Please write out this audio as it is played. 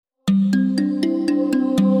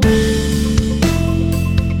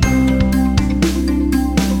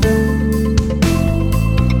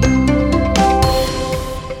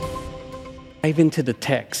dive into the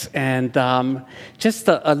text. And just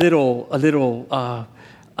a little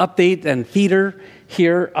update and feeder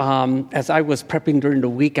here. As I was prepping during the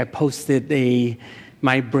week, I posted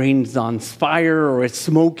my brain's on fire or it's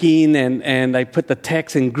smoking, and I put the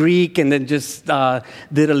text in Greek and then just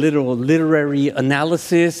did a little literary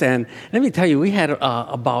analysis. And let me tell you, we had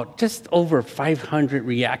about just over 500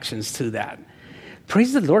 reactions to that.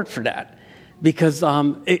 Praise the Lord for that, because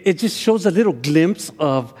it just shows a little glimpse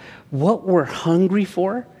of what we're hungry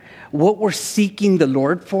for, what we're seeking the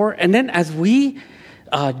Lord for. And then as we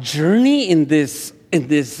journey in this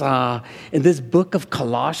book of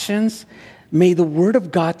Colossians, may the Word of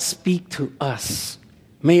God speak to us.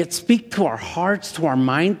 May it speak to our hearts, to our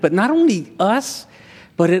mind, but not only us,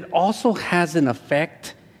 but it also has an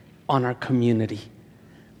effect on our community.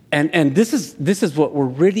 And this is what we're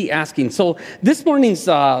really asking. So this morning's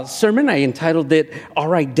sermon, I entitled it,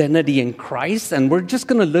 Our Identity in Christ. And we're just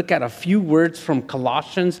going to look at a few words from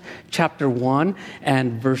Colossians chapter 1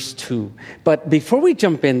 and verse 2. But before we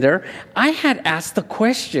jump in there, I had asked a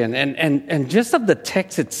question, and just of the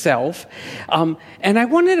text itself. And I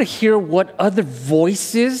wanted to hear what other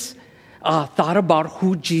voices thought about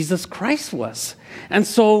who Jesus Christ was. And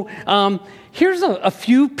so here's a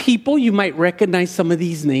few people. You might recognize some of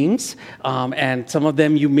these names, and some of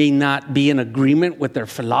them you may not be in agreement with their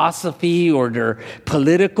philosophy or their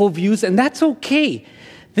political views, and that's okay.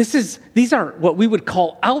 These are what we would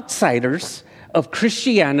call outsiders of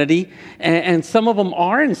Christianity, and some of them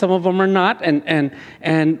are, and some of them are not.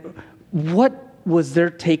 And what was their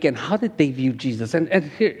take, and how did they view Jesus? And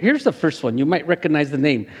here's the first one. You might recognize the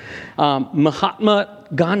name, Mahatma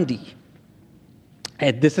Gandhi.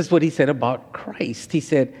 And this is what he said about Christ. He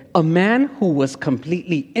said, a man who was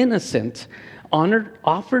completely innocent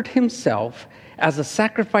offered himself as a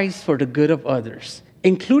sacrifice for the good of others,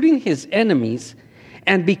 including his enemies,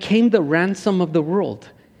 and became the ransom of the world.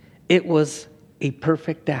 It was a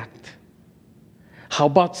perfect act. How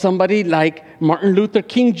about somebody like Martin Luther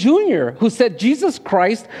King Jr., who said Jesus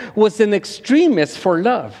Christ was an extremist for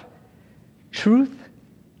love, truth,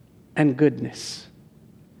 and goodness?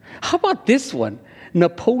 How about this one?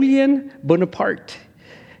 Napoleon Bonaparte.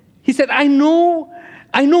 He said, I know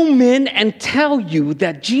men and tell you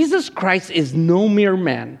that Jesus Christ is no mere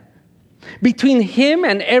man. Between him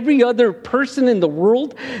and every other person in the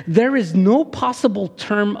world, there is no possible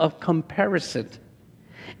term of comparison.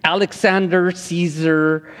 Alexander,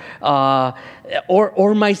 Caesar,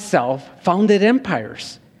 or myself founded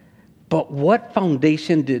empires. But what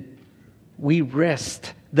foundation did we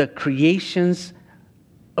rest the creations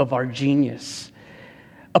of our genius?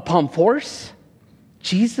 Upon force,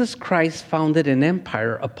 Jesus Christ founded an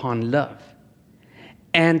empire upon love.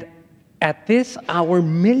 And at this hour,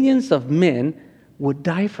 millions of men would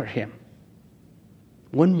die for him.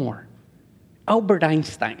 One more. Albert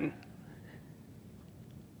Einstein.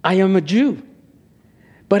 I am a Jew,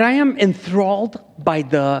 but I am enthralled by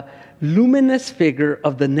the luminous figure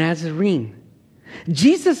of the Nazarene.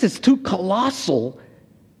 Jesus is too colossal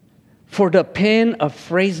for the pen of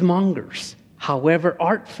phrasemongers, however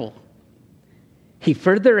artful. He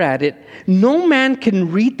further added, no man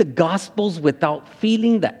can read the Gospels without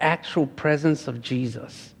feeling the actual presence of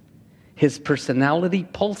Jesus. His personality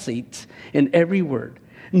pulsates in every word.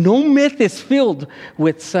 No myth is filled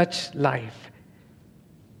with such life.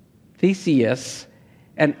 Theseus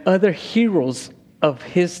and other heroes of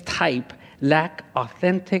his type lack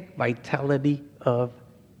authentic vitality of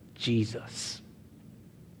Jesus.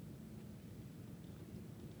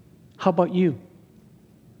 How about you?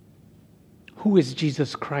 Who is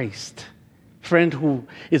Jesus Christ? Friend who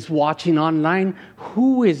is watching online,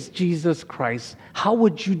 who is Jesus Christ? How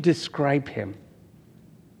would you describe him?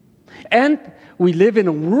 And we live in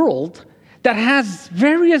a world that has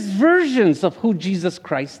various versions of who Jesus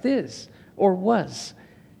Christ is or was.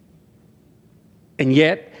 And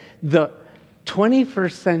yet, the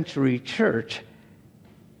 21st century church,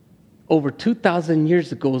 over 2,000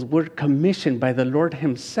 years ago, were commissioned by the Lord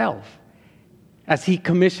himself as he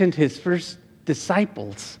commissioned his first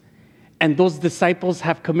disciples. And those disciples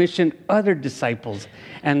have commissioned other disciples.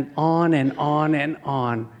 And on and on and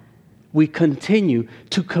on. We continue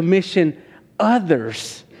to commission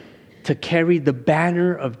others to carry the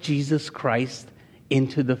banner of Jesus Christ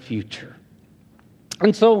into the future.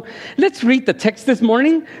 And so let's read the text this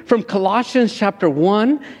morning from Colossians chapter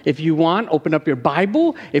 1. If you want, open up your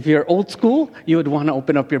Bible. If you're old school, you would want to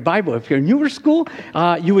open up your Bible. If you're newer school,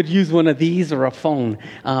 you would use one of these or a phone.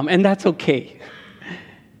 And that's okay.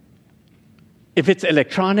 If it's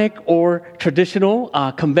electronic or traditional,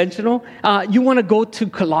 conventional, you want to go to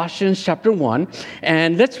Colossians chapter 1.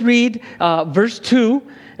 And let's read verse 2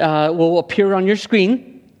 will appear on your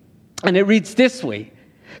screen. And it reads this way: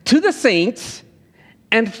 to the saints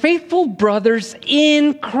and faithful brothers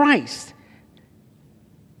in Christ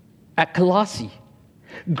at Colossae,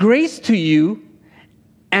 grace to you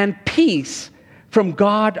and peace from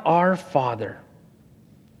God our Father.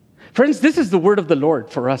 Friends, this is the word of the Lord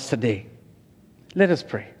for us today. Let us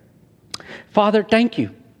pray. Father, thank you.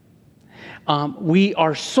 We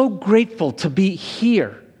are so grateful to be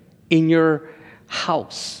here in your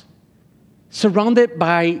house, surrounded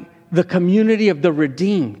by the community of the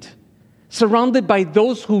redeemed, surrounded by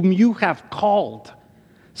those whom you have called,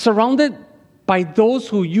 surrounded by those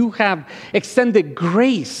who you have extended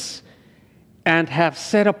grace and have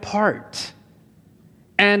set apart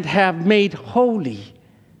and have made holy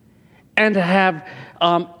and have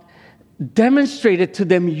demonstrated to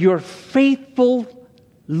them your faithful,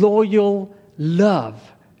 loyal love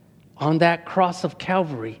on that cross of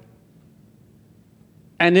Calvary.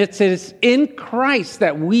 And it is in Christ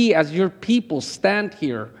that we as your people stand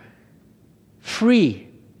here free,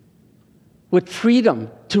 with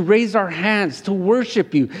freedom to raise our hands, to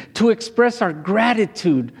worship you, to express our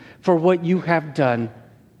gratitude for what you have done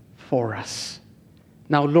for us.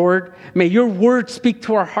 Now, Lord, may your word speak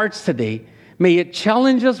to our hearts today. May it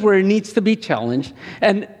challenge us where it needs to be challenged,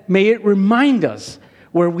 and may it remind us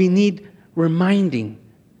where we need reminding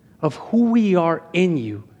of who we are in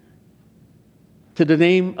you. To the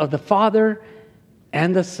name of the Father,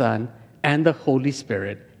 and the Son, and the Holy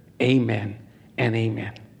Spirit. Amen and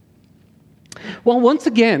amen. Well, once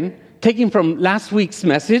again, taking from last week's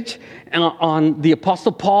message on the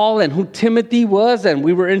Apostle Paul and who Timothy was, and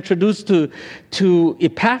we were introduced to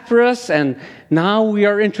Epaphras, and now we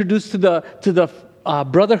are introduced to the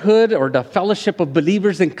brotherhood or the fellowship of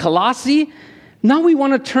believers in Colossae. Now we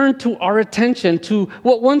want to turn to our attention to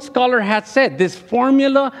what one scholar had said, this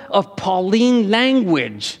formula of Pauline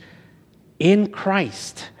language: in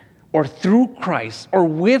Christ, or through Christ, or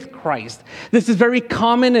with Christ. This is very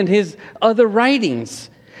common in his other writings.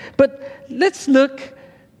 But let's look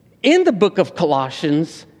in the book of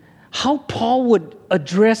Colossians how Paul would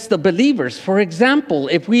address the believers. For example,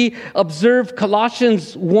 if we observe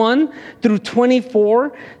Colossians 1 through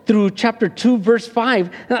 24 through chapter 2, verse 5,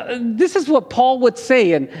 this is what Paul would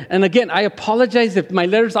say. And again, I apologize if my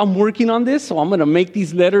letters, I'm working on this, so I'm going to make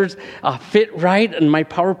these letters fit right in my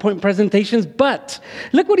PowerPoint presentations. But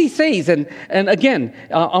look what he says. And again,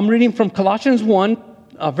 I'm reading from Colossians 1,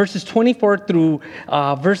 verses 24 through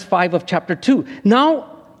verse 5 of chapter 2. Now,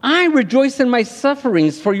 I rejoice in my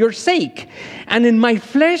sufferings for your sake, and in my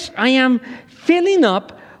flesh I am filling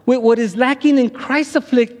up with what is lacking in Christ's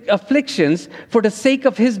afflictions for the sake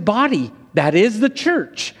of his body, that is the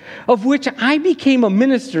church, of which I became a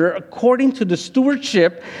minister according to the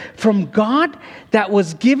stewardship from God that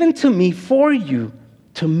was given to me for you,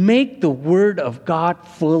 to make the word of God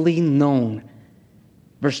fully known.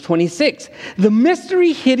 Verse 26, the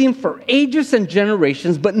mystery hidden for ages and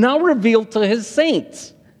generations, but now revealed to his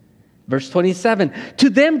saints. Verse 27, to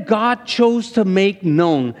them God chose to make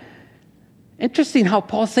known. Interesting how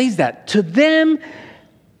Paul says that. To them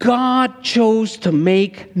God chose to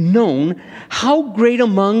make known how great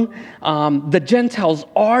among the Gentiles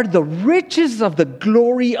are the riches of the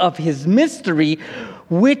glory of his mystery,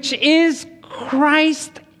 which is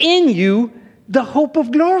Christ in you, the hope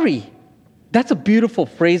of glory. That's a beautiful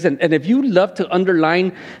phrase. And if you love to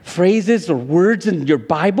underline phrases or words in your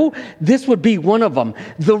Bible, this would be one of them.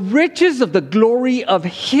 The riches of the glory of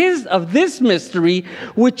this mystery,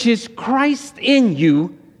 which is Christ in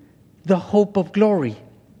you, the hope of glory.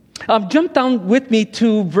 Jump down with me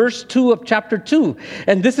to verse 2 of chapter 2.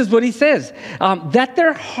 And this is what he says. That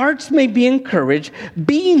their hearts may be encouraged,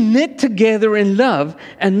 being knit together in love.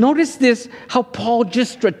 And notice this, how Paul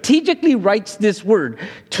just strategically writes this word.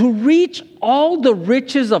 To reach all the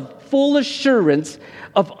riches of full assurance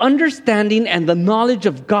of understanding and the knowledge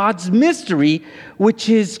of God's mystery, which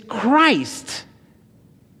is Christ.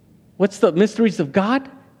 What's the mysteries of God?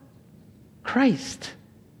 Christ.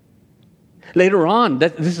 Later on,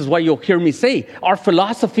 this is why you'll hear me say, our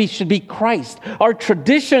philosophy should be Christ. Our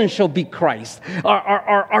tradition shall be Christ.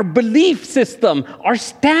 Our belief system, our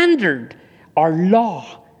standard, our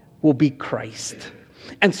law will be Christ.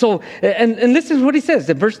 And so, and listen to what he says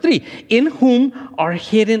in verse 3. In whom are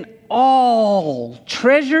hidden all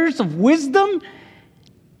treasures of wisdom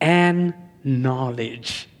and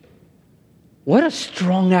knowledge. What a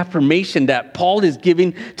strong affirmation that Paul is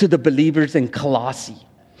giving to the believers in Colossae.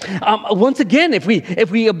 Once again, if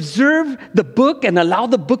we observe the book and allow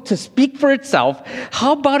the book to speak for itself,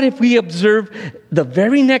 how about if we observe the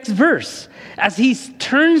very next verse as he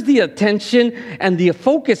turns the attention and the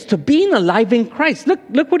focus to being alive in Christ?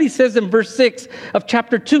 Look what he says in verse 6 of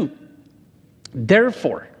chapter 2.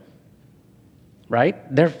 Therefore,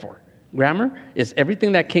 right? Therefore. Grammar is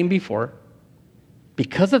everything that came before.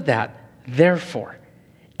 Because of that, therefore,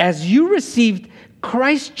 as you received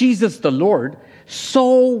Christ Jesus the Lord,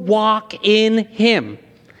 so walk in him.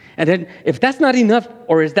 And then if that's not enough,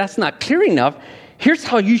 or if that's not clear enough, here's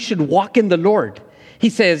how you should walk in the Lord. He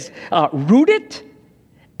says, rooted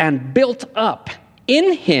and built up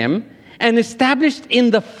in him and established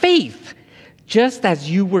in the faith, just as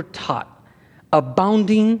you were taught,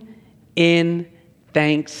 abounding in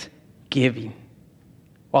thanksgiving.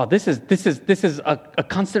 Wow, this is a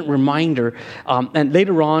constant reminder. And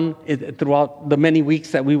later on, throughout the many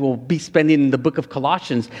weeks that we will be spending in the book of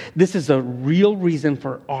Colossians, this is a real reason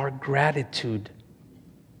for our gratitude.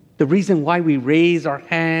 The reason why we raise our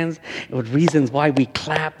hands, the reasons why we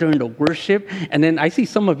clap during the worship. And then I see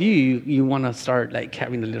some of you want to start like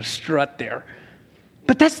having a little strut there.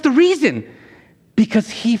 But that's the reason. Because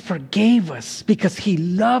he forgave us, because he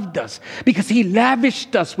loved us, because he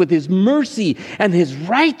lavished us with his mercy and his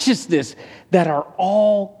righteousness that are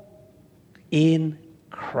all in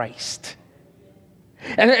Christ.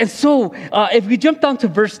 And so, if we jump down to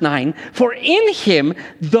verse 9, for in him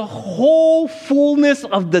the whole fullness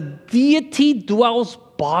of the deity dwells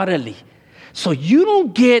bodily. So you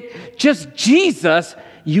don't get just Jesus,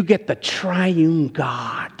 you get the triune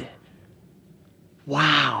God.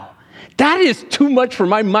 Wow. That is too much for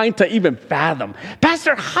my mind to even fathom.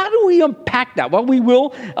 Pastor, how do we unpack that? Well, we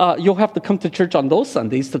will. You'll have to come to church on those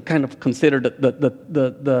Sundays to kind of consider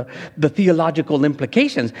the theological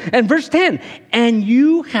implications. And verse 10, and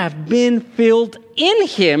you have been filled in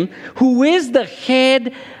him who is the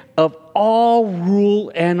head of all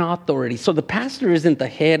rule and authority. So the pastor isn't the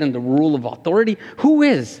head and the rule of authority. Who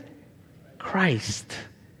is? Christ.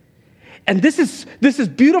 And this is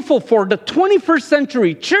beautiful for the 21st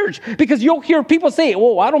century church, because you'll hear people say,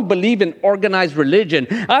 oh, I don't believe in organized religion.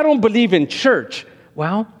 I don't believe in church.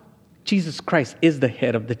 Well, Jesus Christ is the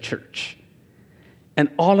head of the church.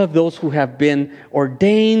 And all of those who have been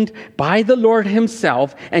ordained by the Lord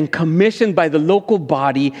himself and commissioned by the local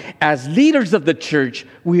body as leaders of the church,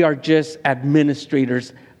 we are just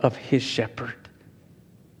administrators of his shepherd,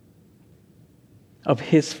 of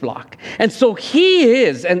his flock. And so he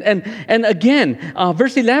is, and again,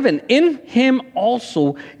 verse 11, in him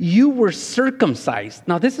also you were circumcised.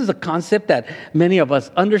 Now this is a concept that many of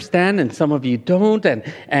us understand and some of you don't. And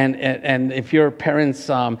if your parents,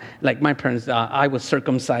 like my parents, I was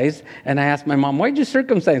circumcised, and I asked my mom, why'd you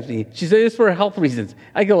circumcise me? She said, it's for health reasons.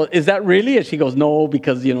 I go, is that really? And she goes, no,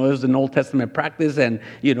 because, it was an Old Testament practice, and,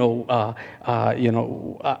 I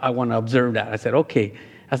want to observe that. I said, okay.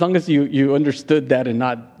 As long as you understood that and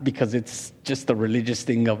not because it's just a religious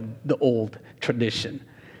thing of the old tradition.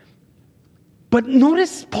 But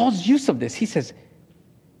notice Paul's use of this. He says,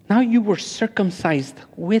 now you were circumcised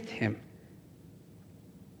with him.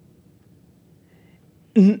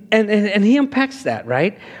 And he unpacks that,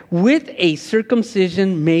 right? With a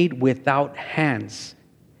circumcision made without hands,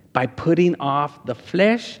 by putting off the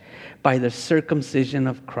flesh by the circumcision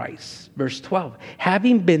of Christ. Verse 12,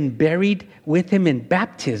 having been buried with him in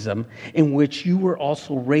baptism, in which you were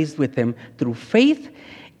also raised with him through faith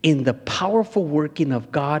in the powerful working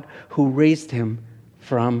of God who raised him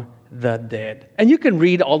from the dead. And you can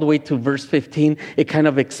read all the way to verse 15. It kind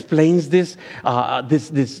of explains this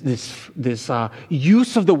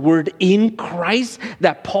use of the word in Christ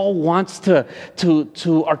that Paul wants to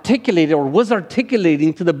articulate, or was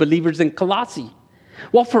articulating to the believers in Colossae.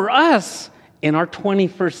 Well, for us in our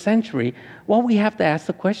 21st century, we have to ask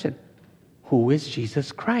the question, who is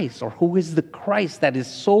Jesus Christ? Or who is the Christ that is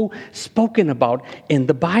so spoken about in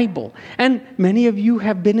the Bible? And many of you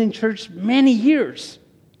have been in church many years.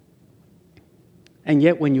 And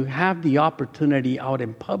yet when you have the opportunity out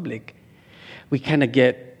in public, we kind of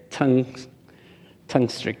get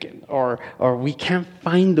tongue-stricken, or we can't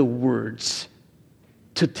find the words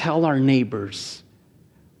to tell our neighbors,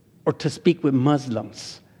 or to speak with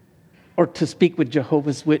Muslims, or to speak with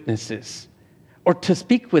Jehovah's Witnesses, or to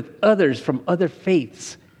speak with others from other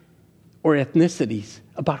faiths or ethnicities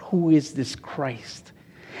about who is this Christ.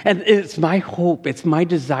 And it's my hope, it's my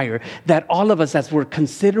desire that all of us, as we're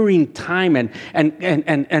considering time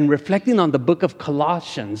and reflecting on the book of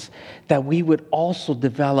Colossians, that we would also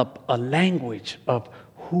develop a language of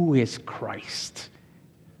who is Christ.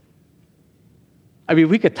 I mean,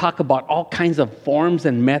 we could talk about all kinds of forms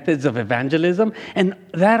and methods of evangelism, and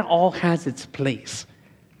that all has its place.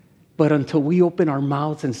 But until we open our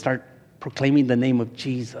mouths and start proclaiming the name of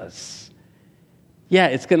Jesus, yeah,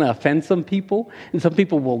 it's going to offend some people, and some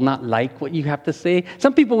people will not like what you have to say.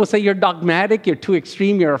 Some people will say you're dogmatic, you're too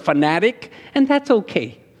extreme, you're a fanatic, and that's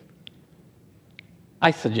okay.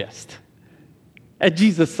 I suggest. And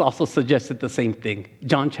Jesus also suggested the same thing.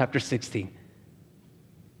 John chapter 16.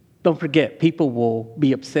 Don't forget, people will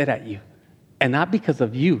be upset at you. And not because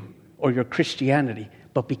of you or your Christianity,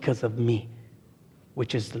 but because of me,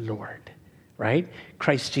 which is the Lord, right?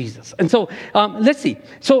 Christ Jesus. And so, let's see.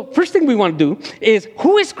 So first thing we want to do is,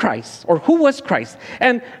 who is Christ, or who was Christ?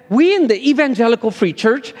 And we in the Evangelical Free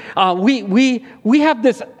Church, we have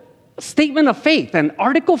this statement of faith, and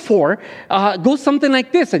Article 4 goes something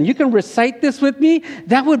like this, and you can recite this with me.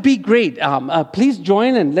 That would be great. Please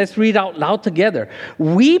join and let's read out loud together.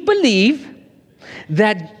 We believe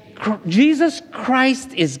that Jesus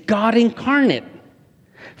Christ is God incarnate,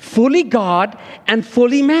 fully God and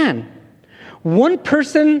fully man, one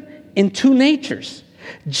person in two natures.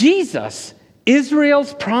 Jesus,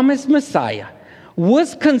 Israel's promised Messiah,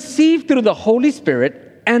 was conceived through the Holy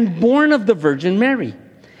Spirit and born of the Virgin Mary.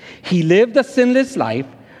 He lived a sinless life,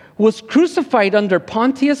 was crucified under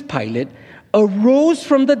Pontius Pilate, arose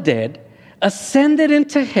from the dead, ascended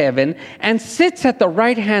into heaven, and sits at the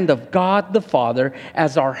right hand of God the Father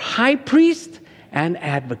as our high priest and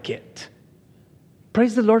advocate.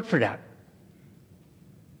 Praise the Lord for that.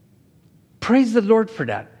 Praise the Lord for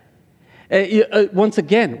that. Once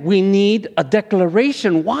again, we need a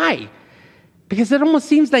declaration. Why? Because it almost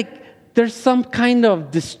seems like there's some kind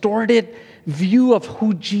of distorted view of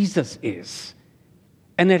who Jesus is.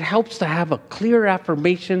 And it helps to have a clear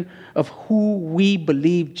affirmation of who we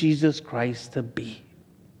believe Jesus Christ to be.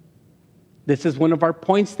 This is one of our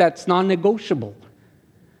points that's non-negotiable.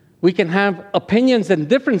 We can have opinions and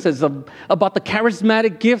differences about the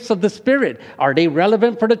charismatic gifts of the Spirit. Are they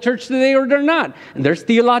relevant for the church today or they're not? And there's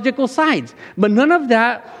theological sides. But none of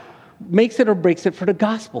that makes it or breaks it for the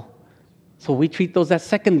gospel. So we treat those as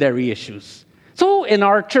secondary issues. So in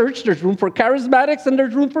our church, there's room for charismatics and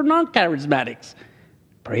there's room for non-charismatics.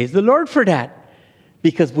 Praise the Lord for that.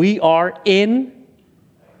 Because we are in.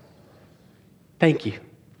 Thank you.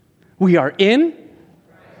 We are in.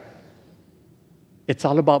 It's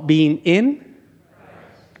all about being in.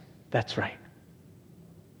 That's right.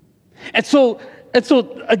 And so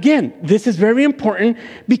again, this is very important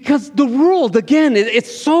because the world, again,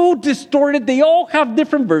 it's so distorted. They all have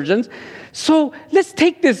different versions. So let's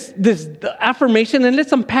take this affirmation and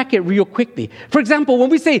let's unpack it real quickly. For example, when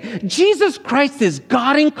we say Jesus Christ is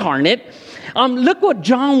God incarnate, look what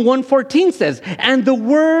John 1:14 says. And the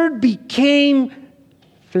Word became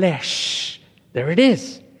flesh. There it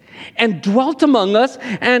is. And dwelt among us,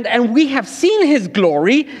 and we have seen his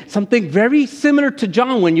glory, something very similar to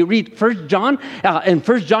John. When you read 1 John, in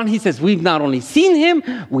 1 John he says, we've not only seen him,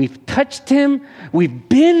 we've touched him, we've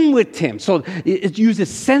been with him. So it uses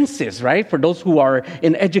senses, right, for those who are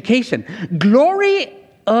in education. Glory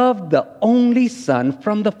of the only Son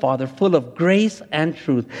from the Father, full of grace and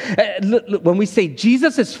truth. Look, when we say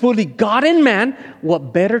Jesus is fully God and man,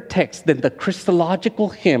 what better text than the Christological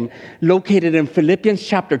hymn located in Philippians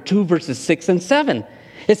chapter 2, verses 6 and 7.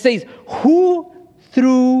 It says, who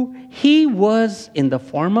through he was in the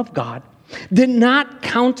form of God, did not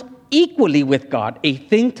count equally with God a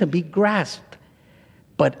thing to be grasped,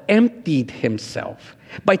 but emptied himself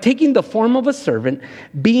by taking the form of a servant,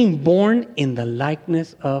 being born in the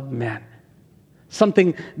likeness of man.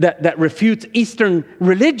 Something that refutes Eastern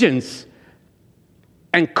religions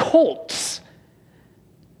and cults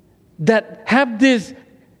that have this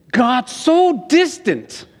God so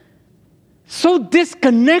distant, so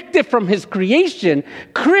disconnected from his creation.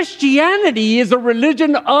 Christianity is a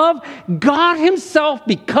religion of God himself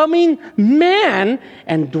becoming man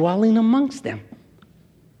and dwelling amongst them.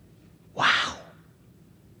 Wow.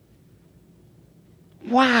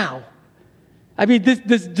 Wow. I mean,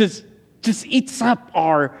 this just eats up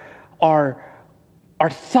our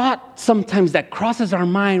thought sometimes that crosses our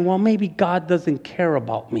mind. Well, maybe God doesn't care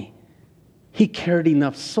about me. He cared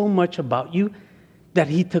enough so much about you that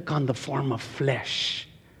he took on the form of flesh.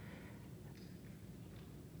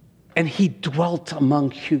 And he dwelt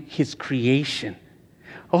among his creation.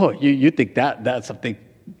 Oh, you think that's something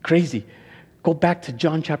crazy. Go back to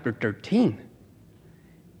John chapter 13.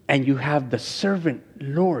 And you have the servant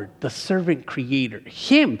Lord, the servant creator,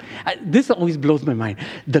 him. This always blows my mind.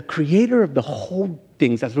 The creator of the whole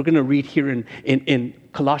things, as we're going to read here in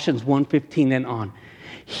Colossians 1:15 and on.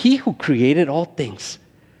 He who created all things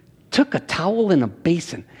took a towel and a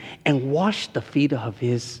basin and washed the feet of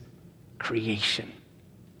his creation.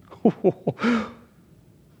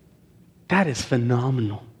 That is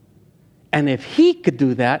phenomenal. And if he could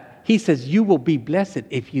do that, he says, you will be blessed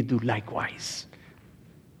if you do likewise.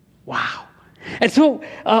 Wow. And so,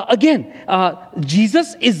 again,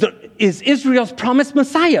 Jesus is Israel's promised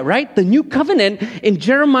Messiah, right? The new covenant in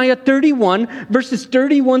Jeremiah 31, verses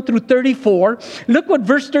 31 through 34. Look what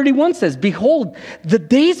verse 31 says. Behold, the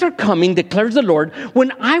days are coming, declares the Lord,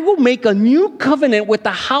 when I will make a new covenant with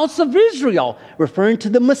the house of Israel, referring to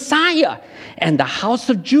the Messiah, and the house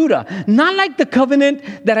of Judah. Not like the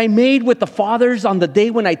covenant that I made with the fathers on the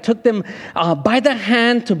day when I took them by the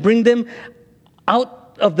hand to bring them out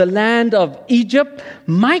of the land of Egypt,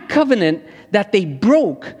 my covenant that they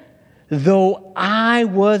broke, though I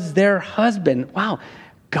was their husband. Wow,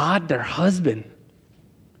 God, their husband.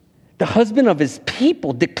 The husband of his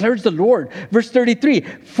people, declares the Lord. Verse 33,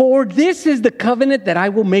 for this is the covenant that I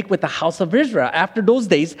will make with the house of Israel. After those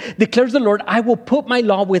days, declares the Lord, I will put my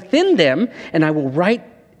law within them, and I will write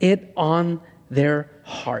it on their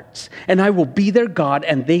hearts. And I will be their God,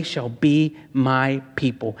 and they shall be my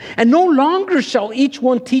people. And no longer shall each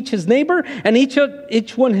one teach his neighbor, and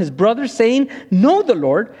each one his brother, saying, know the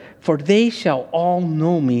Lord, for they shall all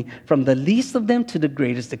know me, from the least of them to the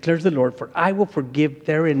greatest, declares the Lord. For I will forgive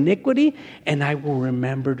their iniquity, and I will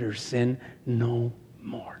remember their sin no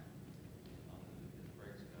more.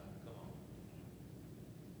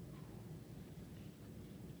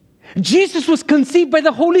 Jesus was conceived by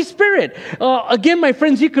the Holy Spirit. Again, my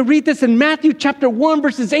friends, you can read this in Matthew chapter 1,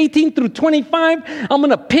 verses 18 through 25. I'm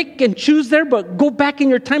going to pick and choose there, but go back in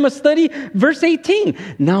your time of study. Verse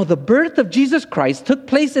 18. Now the birth of Jesus Christ took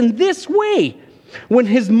place in this way. When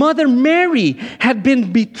his mother Mary had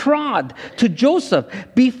been betrothed to Joseph,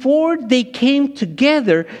 before they came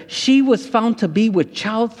together, she was found to be with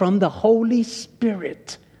child from the Holy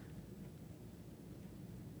Spirit.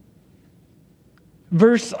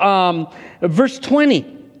 Verse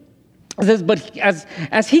 20 it says, but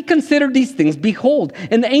as he considered these things, behold,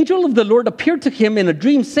 and the angel of the Lord appeared to him in a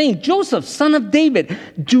dream, saying, Joseph, son of David,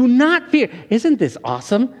 do not fear. Isn't this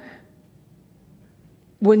awesome?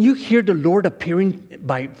 When you hear the Lord appearing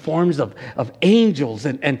by forms of angels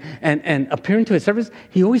and appearing to his servants,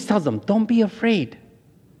 he always tells them, don't be afraid.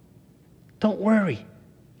 Don't worry.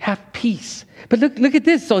 Have peace. But look at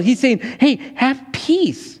this. So he's saying, hey, have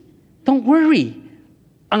peace. Don't worry.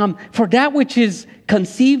 For that which is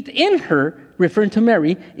conceived in her, referring to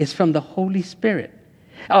Mary, is from the Holy Spirit.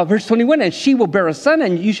 Verse 21, and she will bear a son,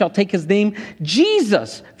 and you shall take his name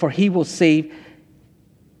Jesus, for he will save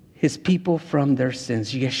his people from their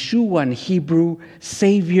sins. Yeshua in Hebrew,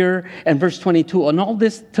 Savior. And verse 22, and all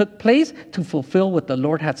this took place to fulfill what the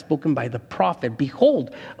Lord had spoken by the prophet.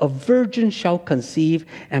 Behold, a virgin shall conceive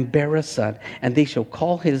and bear a son, and they shall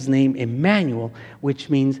call his name Emmanuel, which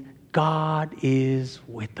means God is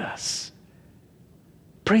with us.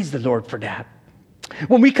 Praise the Lord for that.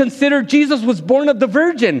 When we consider Jesus was born of the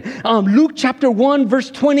Virgin, Luke chapter 1, verse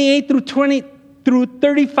 28 through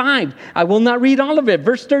 35. I will not read all of it.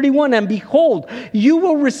 Verse 31, and behold, you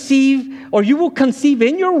will conceive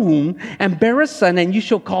in your womb and bear a son, and you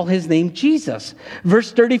shall call his name Jesus.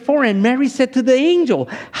 Verse 34, and Mary said to the angel,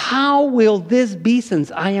 how will this be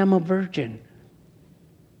since I am a virgin?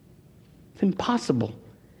 It's impossible.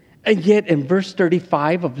 And yet in verse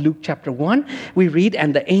 35 of Luke chapter 1, we read,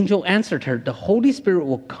 and the angel answered her, the Holy Spirit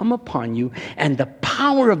will come upon you, and the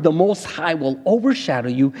power of the Most High will overshadow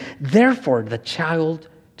you. Therefore, the child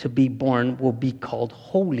to be born will be called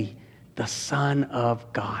Holy, the Son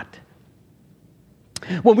of God.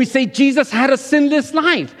 When we say Jesus had a sinless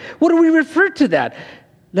life, what do we refer to that?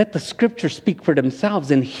 Let the scriptures speak for themselves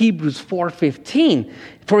in Hebrews 4:15.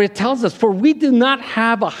 For it tells us, for we do not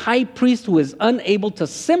have a high priest who is unable to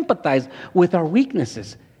sympathize with our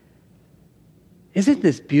weaknesses. Isn't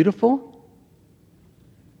this beautiful?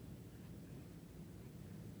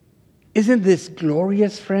 Isn't this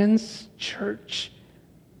glorious, friends, church?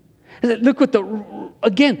 Look what the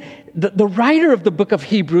writer of the book of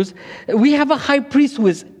Hebrews, we have a high priest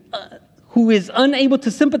who is unable to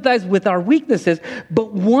sympathize with our weaknesses,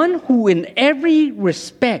 but one who in every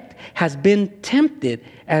respect has been tempted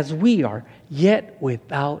as we are, yet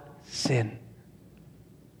without sin.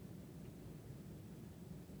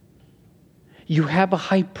 You have a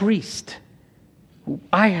high priest.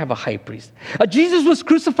 I have a high priest. Jesus was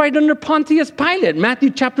crucified under Pontius Pilate.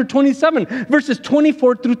 Matthew chapter 27, verses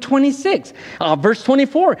 24 through 26. Verse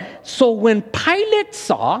 24. So when Pilate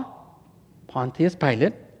saw, Pontius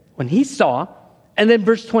Pilate, when he saw, and then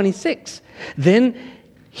verse 26, then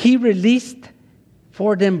he released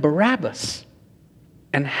for them Barabbas,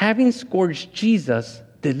 and having scourged Jesus,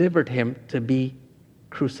 delivered him to be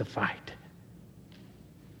crucified.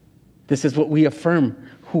 This is what we affirm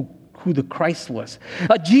who the Christ was.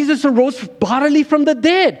 Jesus arose bodily from the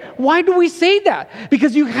dead. Why do we say that?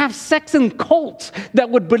 Because you have sects and cults that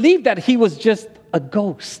would believe that he was just a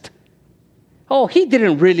ghost. Oh, he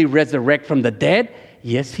didn't really resurrect from the dead.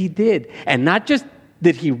 Yes, he did. And not just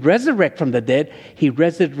did he resurrect from the dead, he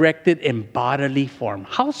resurrected in bodily form.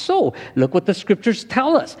 How so? Look what the scriptures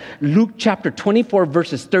tell us. Luke chapter 24,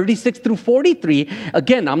 verses 36 through 43.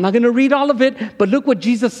 Again, I'm not going to read all of it, but look what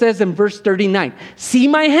Jesus says in verse 39. See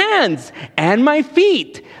my hands and my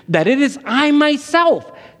feet, that it is I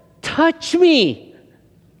myself. Touch me.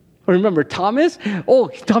 Remember Thomas? Oh,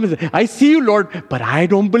 Thomas, I see you, Lord, but I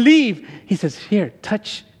don't believe. He says, here,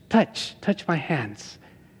 touch my hands.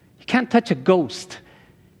 You can't touch a ghost.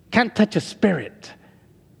 Can't touch a spirit.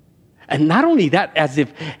 And not only that, as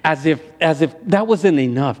if that wasn't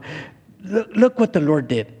enough. Look what the Lord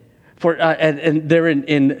did. And there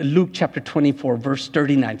in Luke chapter 24, verse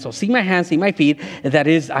 39. So see my hands, see my feet, that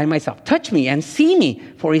is I myself. Touch me and see me,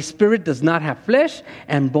 for a spirit does not have flesh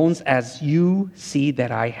and bones as you see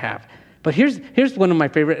that I have. But here's one of my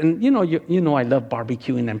favorite, and you know I love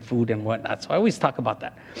barbecuing and food and whatnot, so I always talk about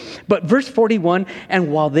that. But verse 41,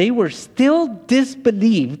 and while they were still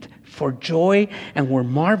disbelieved for joy and were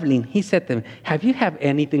marveling, he said to them, have you have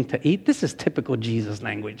anything to eat? This is typical Jesus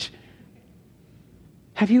language.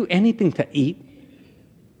 Have you anything to eat?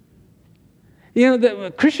 You know,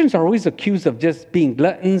 the Christians are always accused of just being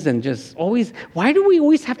gluttons and just always, why do we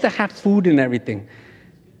always have to have food and everything?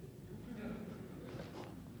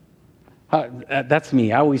 That's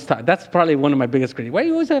me. I always talk. That's probably one of my biggest critiques. Why do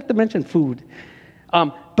you always have to mention food?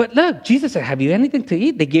 But look, Jesus said, have you anything to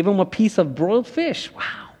eat? They gave him a piece of broiled fish.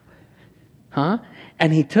 Wow.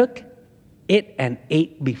 And he took it and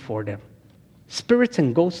ate before them. Spirits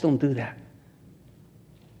and ghosts don't do that.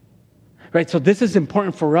 Right, so this is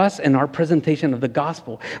important for us in our presentation of the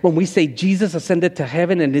gospel. When we say Jesus ascended to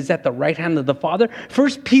heaven and is at the right hand of the Father,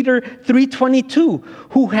 1 Peter 3:22,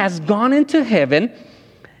 who has gone into heaven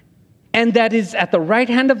and that is at the right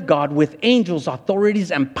hand of God with angels,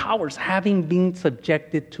 authorities, and powers having been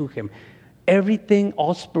subjected to him. Everything,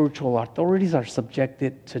 all spiritual authorities are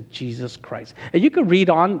subjected to Jesus Christ. And you can read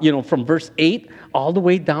on, from verse 8 all the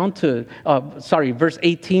way down to, verse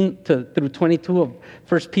 18 through 22 of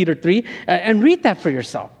 1 Peter 3, and read that for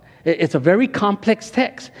yourself. It's a very complex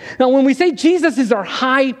text. Now, when we say Jesus is our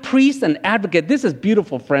high priest and advocate, this is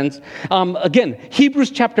beautiful, friends. Again,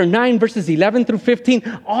 Hebrews chapter 9, verses 11 through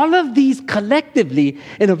 15, all of these collectively,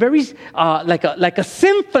 in a very, like a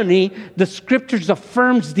symphony, the scriptures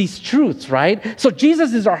affirms these truths, right? So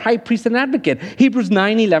Jesus is our high priest and advocate. Hebrews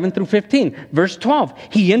 9, 11 through 15. Verse 12,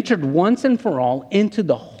 he entered once and for all into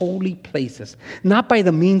the holy places, not by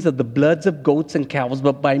the means of the bloods of goats and cows,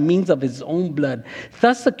 but by means of his own blood,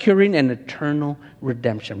 thus securing an eternal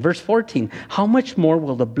redemption. Verse 14, how much more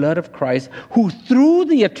will the blood of Christ, who through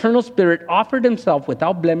the eternal Spirit offered himself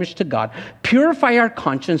without blemish to God, purify our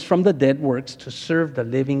conscience from the dead works to serve the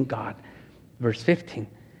living God? Verse 15,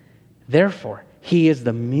 therefore, he is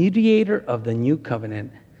the mediator of the new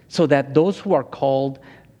covenant, so that those who are called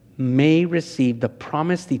may receive the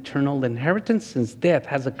promised eternal inheritance, since death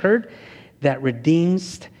has occurred, that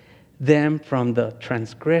redeems them from the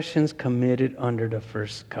transgressions committed under the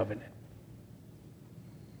first covenant.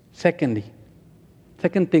 Second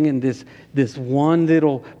thing in this one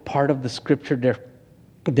little part of the scripture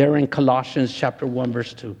there in Colossians chapter 1,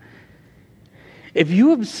 verse 2. If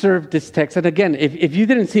you observe this text, and again, if you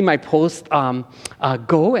didn't see my post,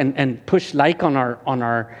 go and push like on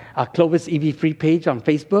our Clovis EV Free page on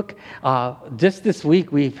Facebook. Just this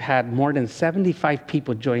week, we've had more than 75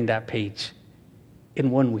 people join that page in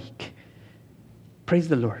 1 week. Praise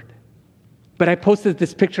the Lord. But I posted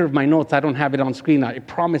this picture of my notes. I don't have it on screen. I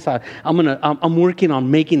promise I'm working on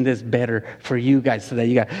making this better for you guys so that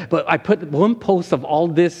you guys. But I put one post of all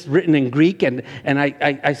this written in Greek, and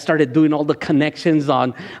I started doing all the connections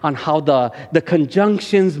on how the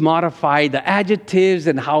conjunctions modify the adjectives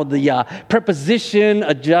and how the preposition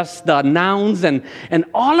adjusts the nouns, and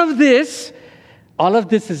all of this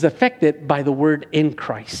is affected by the word in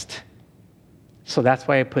Christ. So that's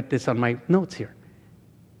why I put this on my notes here.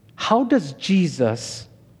 How does Jesus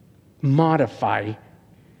modify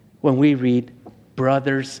when we read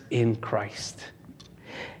brothers in Christ?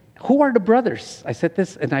 Who are the brothers? I said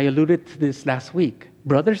this and I alluded to this last week.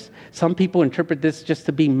 Brothers, some people interpret this just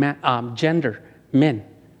to be gender, men,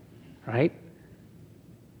 right?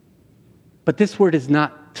 But this word is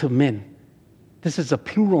not to men. This is a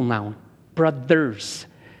plural noun, brothers.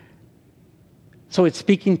 So it's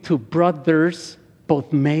speaking to brothers,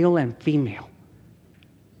 both male and female.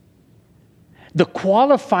 The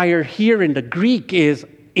qualifier here in the Greek is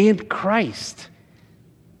in Christ.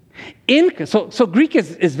 So Greek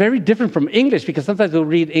is very different from English, because sometimes we'll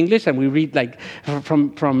read English and we read like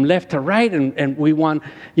from left to right, and we want,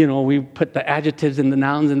 we put the adjectives and the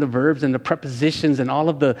nouns and the verbs and the prepositions and all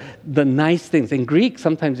of the nice things. In Greek,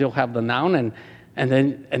 sometimes you'll have the noun and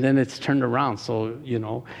then it's turned around. So,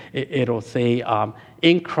 it'll say,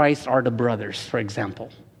 in Christ are the brothers, for example.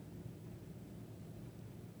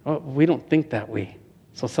 Well, we don't think that way.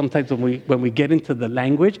 So sometimes when we get into the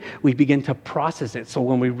language, we begin to process it. So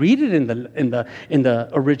when we read it in the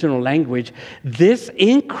original language, this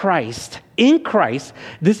in Christ,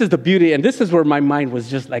 this is the beauty, and this is where my mind was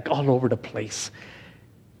just like all over the place.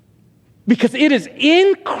 Because it is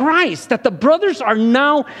in Christ that the brothers are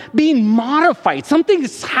now being modified. Something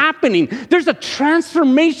is happening. There's a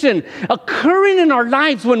transformation occurring in our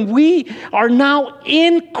lives when we are now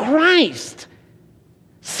in Christ.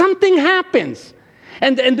 Something happens.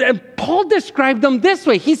 And Paul described them this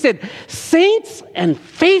way. He said, saints and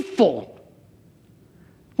faithful.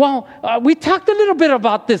 Well, we talked a little bit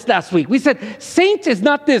about this last week. We said saints is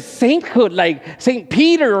not this sainthood like St.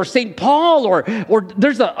 Peter or St. Paul, or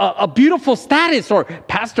there's a beautiful status, or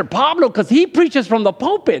Pastor Pablo because he preaches from the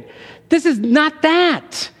pulpit. This is not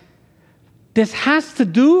that. This has to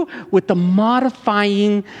do with the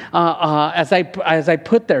modifying, as I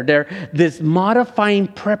put there, this modifying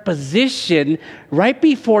preposition right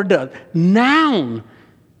before the noun.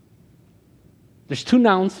 There's two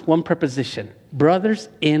nouns, one preposition. Brothers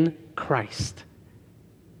in Christ.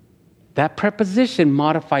 That preposition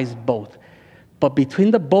modifies both. But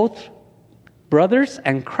between the both brothers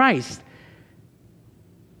and Christ,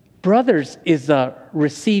 brothers is a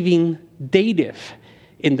receiving dative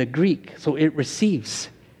in the Greek. So it receives.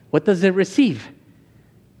 What does it receive?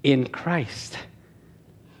 In Christ.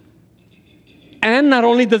 And not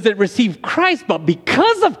only does it receive Christ, but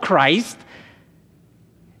because of Christ,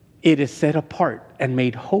 it is set apart and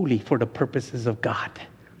made holy for the purposes of God.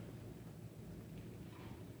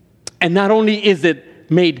 And not only is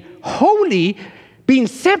it made holy, being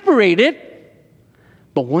separated,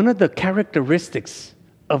 but one of the characteristics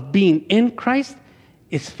of being in Christ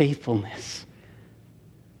is faithfulness.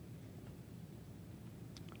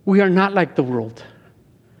 We are not like the world.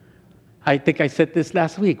 I think I said this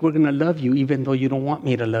last week. We're going to love you even though you don't want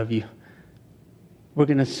me to love you. We're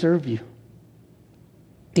going to serve you.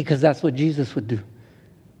 Because that's what Jesus would do.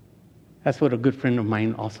 That's what a good friend of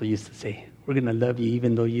mine also used to say. We're going to love you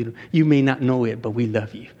even though you may not know it, but we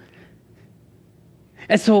love you.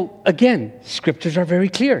 And so, again, scriptures are very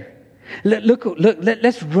clear.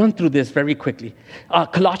 Let's run through this very quickly.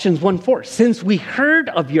 Colossians 1:4. Since we heard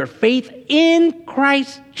of your faith in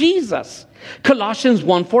Christ Jesus. Colossians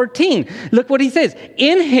 1:14. Look what he says.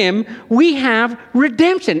 In him we have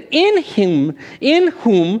redemption. In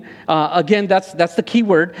whom, again, that's the key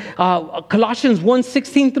word. Colossians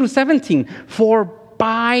 1:16 through 17. For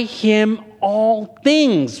by him all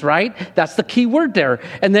things, right? That's the key word there.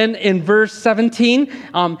 And then in verse 17,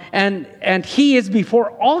 and he is before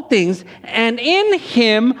all things, and in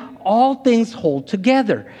him all things hold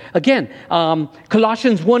together. Again,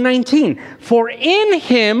 Colossians 1:19, for in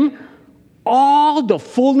him all the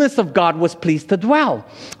fullness of God was pleased to dwell.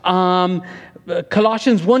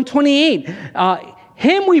 Colossians 1:28,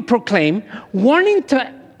 him we proclaim,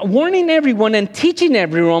 warning everyone and teaching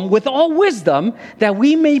everyone with all wisdom, that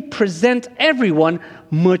we may present everyone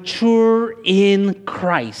mature in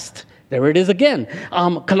Christ. There it is again.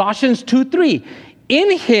 Colossians 2:3.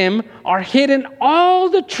 In him are hidden all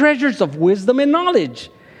the treasures of wisdom and knowledge.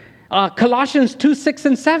 Colossians 2:6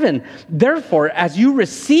 and 7. Therefore, as you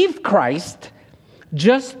receive Christ,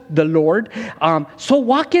 just the Lord, so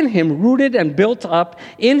walk in him, rooted and built up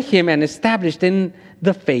in him and established in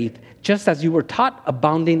the faith, just as you were taught,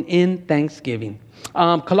 abounding in thanksgiving.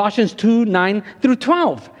 Colossians 2:9 through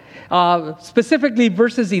 12. Specifically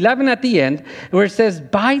verses 11 at the end, where it says,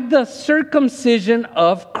 by the circumcision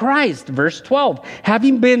of Christ, verse 12,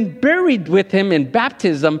 having been buried with him in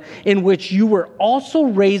baptism, in which you were also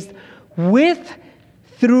raised with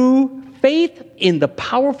through faith in the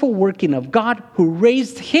powerful working of God who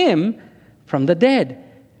raised him from the dead.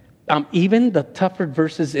 Even the tougher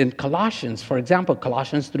verses in Colossians, for example,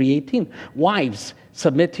 Colossians 3:18, wives,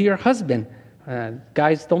 submit to your husband.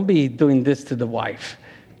 Guys, don't be doing this to the wife.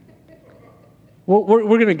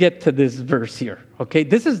 We're going to get to this verse here, okay?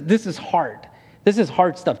 This is hard. This is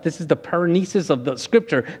hard stuff. This is the paranesis of the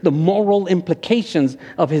scripture, the moral implications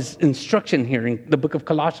of his instruction here in the book of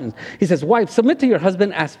Colossians. He says, wives, submit to your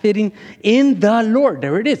husband as fitting in the Lord.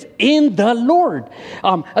 There it is, in the Lord.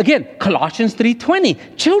 Again, Colossians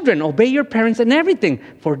 3:20, children, obey your parents in everything,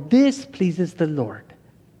 for this pleases the Lord.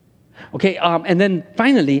 Okay, and then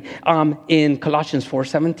finally, in Colossians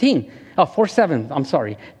 4:7,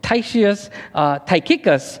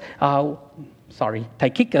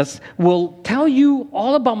 Tychicus will tell you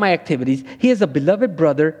all about my activities. He is a beloved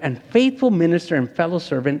brother and faithful minister and fellow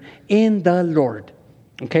servant in the Lord.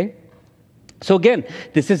 Okay? So again,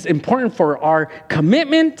 this is important for our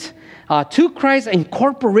commitment to Christ,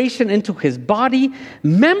 incorporation into his body,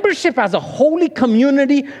 membership as a holy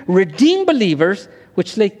community, redeemed believers,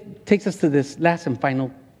 which takes us to this last and final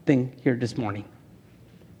thing here this morning.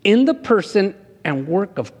 In the person and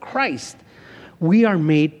work of Christ, we are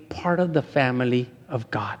made part of the family of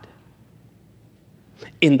God.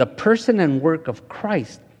 In the person and work of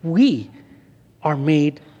Christ, we are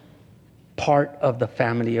made part of the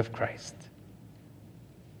family of Christ.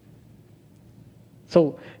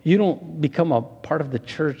 So you don't become a part of the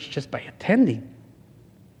church just by attending.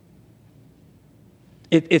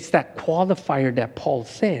 It's that qualifier that Paul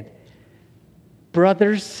said.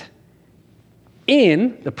 Brothers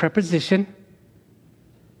in the preposition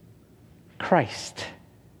Christ.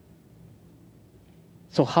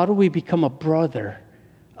 So how do we become a brother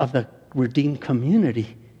of the redeemed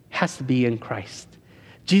community? Has to be in Christ.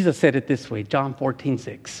 Jesus said it this way, John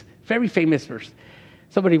 14:6. Very famous verse.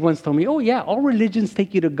 Somebody once told me, oh yeah, all religions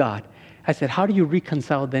take you to God. I said, how do you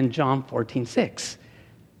reconcile then John 14:6?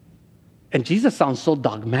 And Jesus sounds so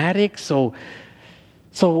dogmatic, so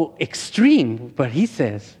extreme, but he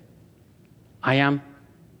says, I am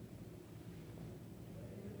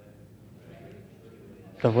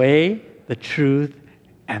the way, the truth,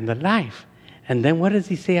 and the life. And then what does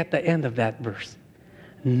he say at the end of that verse?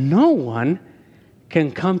 No one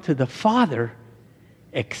can come to the Father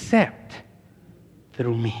except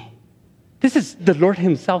through me. This is the Lord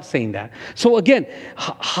himself saying that. So again,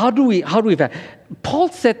 how do we Paul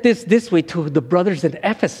said this way to the brothers in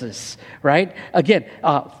Ephesus, right? Again,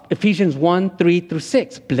 Ephesians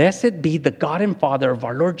 1:3-6. Blessed be the God and Father of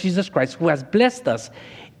our Lord Jesus Christ, who has blessed us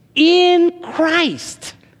in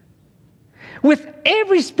Christ with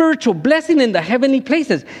every spiritual blessing in the heavenly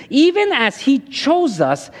places, even as he chose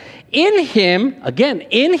us in him, again,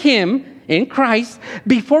 in Christ,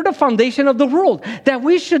 before the foundation of the world, that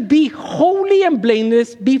we should be holy and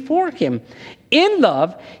blameless before him. In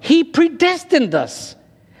love, he predestined us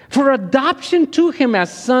for adoption to him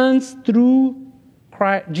as sons through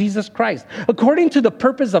Jesus Christ, according to the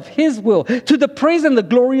purpose of his will, to the praise and the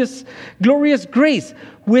glorious grace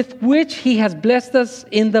with which he has blessed us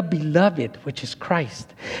in the beloved, which is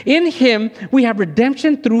Christ. In him we have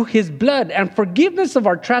redemption through his blood and forgiveness of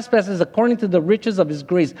our trespasses according to the riches of his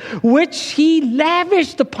grace, which he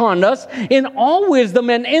lavished upon us in all wisdom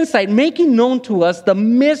and insight, making known to us the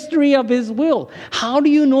mystery of his will. How do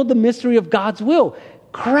you know the mystery of God's will?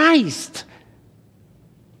 Christ.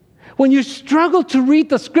 When you struggle to read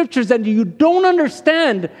the scriptures and you don't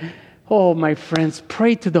understand, oh, my friends,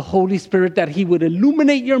 pray to the Holy Spirit that he would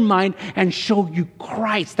illuminate your mind and show you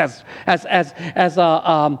Christ as I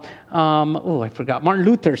forgot. Martin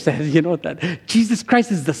Luther says, that Jesus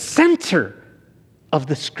Christ is the center of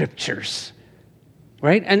the scriptures.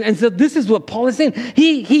 Right? And so this is what Paul is saying.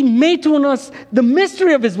 He made to us the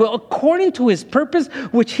mystery of his will according to his purpose,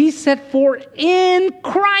 which he set forth in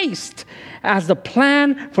Christ as the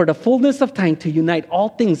plan for the fullness of time to unite all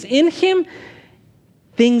things in him,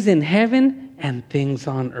 things in heaven and things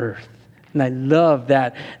on earth. And I love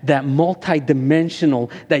that multi-dimensional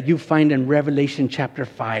that you find in Revelation chapter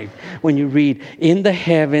 5 when you read in the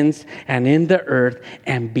heavens and in the earth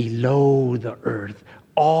and below the earth.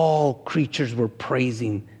 All creatures were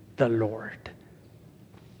praising the Lord.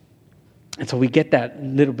 And so we get that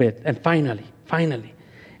little bit. And finally,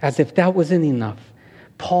 as if that wasn't enough,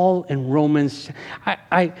 Paul in Romans,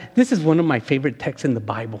 this is one of my favorite texts in the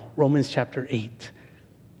Bible, Romans chapter 8.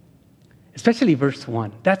 Especially verse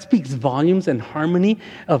 1. That speaks volumes and harmony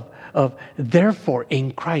of therefore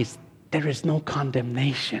in Christ there is no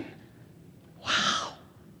condemnation. Wow.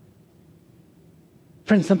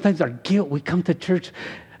 Friends, sometimes our guilt, we come to church,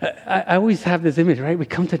 I always have this image, right? We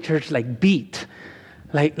come to church like beat,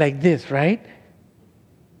 like this, right?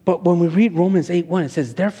 But when we read Romans 8:1, it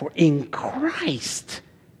says, therefore, in Christ,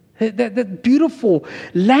 that beautiful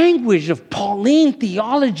language of Pauline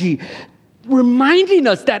theology, reminding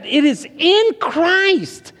us that it is in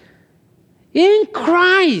Christ,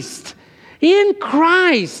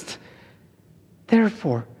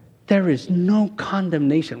 therefore, there is no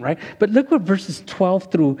condemnation, right? But look what verses 12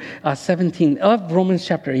 through 17 of Romans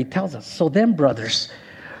chapter 8 tells us. So then, brothers,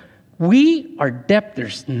 we are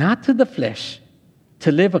debtors, not to the flesh,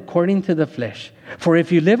 to live according to the flesh. For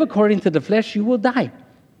if you live according to the flesh, you will die.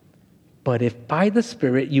 But if by the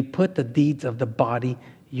Spirit you put the deeds of the body,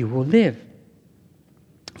 you will live.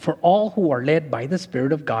 For all who are led by the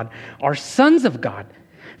Spirit of God are sons of God.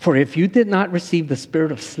 For if you did not receive the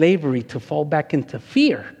spirit of slavery to fall back into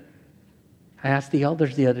fear, I asked the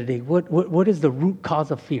elders the other day, what is the root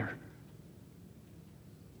cause of fear?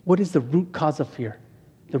 What is the root cause of fear?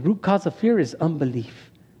 The root cause of fear is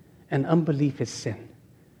unbelief, and unbelief is sin.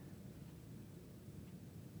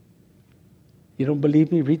 You don't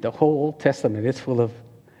believe me? Read the whole Old Testament. It's full of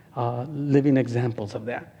living examples of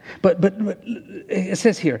that. But it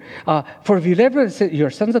says here, for if you never said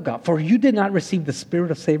you're sons of God, for you did not receive the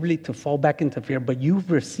spirit of slavery to fall back into fear, but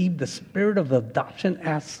you've received the spirit of adoption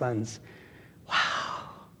as sons. Wow.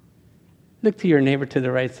 Look to your neighbor to the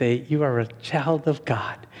right, say, you are a child of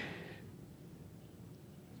God.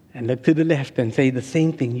 And look to the left and say the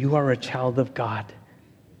same thing, you are a child of God.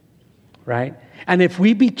 Right? And if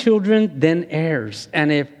we be children, then heirs.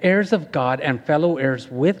 And if heirs of God and fellow heirs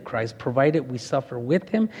with Christ, provided we suffer with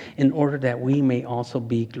him in order that we may also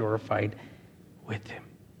be glorified with him.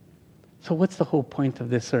 So what's the whole point of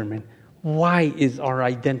this sermon? Why is our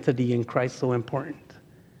identity in Christ so important?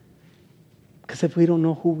 Because if we don't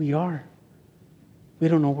know who we are, we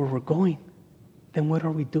don't know where we're going, then what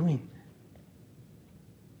are we doing?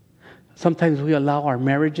 Sometimes we allow our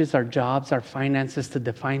marriages, our jobs, our finances to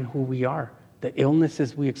define who we are, the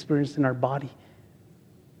illnesses we experience in our body.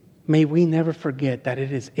 May we never forget that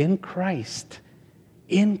it is in Christ,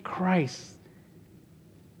 and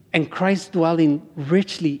Christ dwelling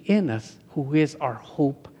richly in us, who is our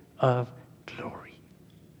hope of glory.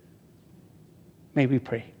 May we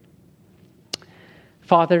pray.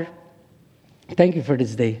 Father, thank you for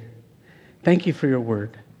this day. Thank you for your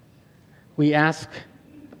word. We ask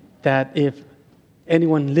that if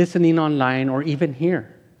anyone listening online or even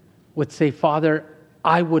here would say, Father,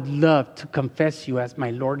 I would love to confess you as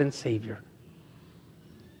my Lord and Savior.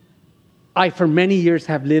 I, for many years,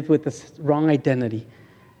 have lived with this wrong identity,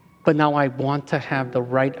 but now I want to have the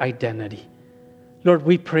right identity. Lord,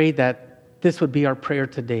 we pray that this would be our prayer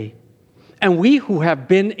today. And we who have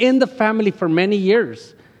been in the family for many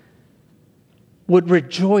years would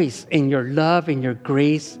rejoice in your love and your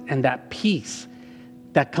grace and that peace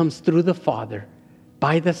that comes through the Father,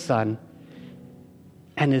 by the Son,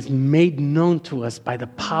 and is made known to us by the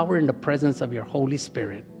power and the presence of your Holy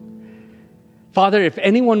Spirit. Father, if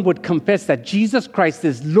anyone would confess that Jesus Christ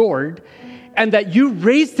is Lord and that you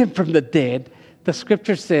raised him from the dead, the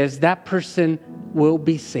scripture says that person will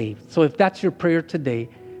be saved. So if that's your prayer today,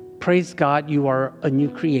 praise God, you are a new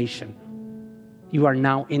creation. You are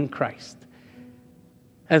now in Christ.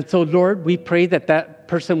 And so, Lord, we pray that that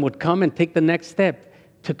person would come and take the next step,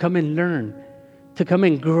 to come and learn, to come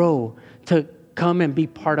and grow, to come and be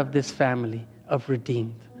part of this family of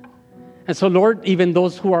redeemed. And so, Lord, even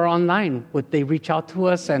those who are online, would they reach out to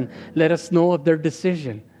us and let us know of their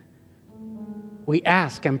decision? We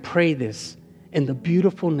ask and pray this in the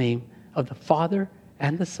beautiful name of the Father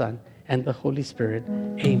and the Son and the Holy Spirit.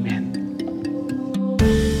 Amen.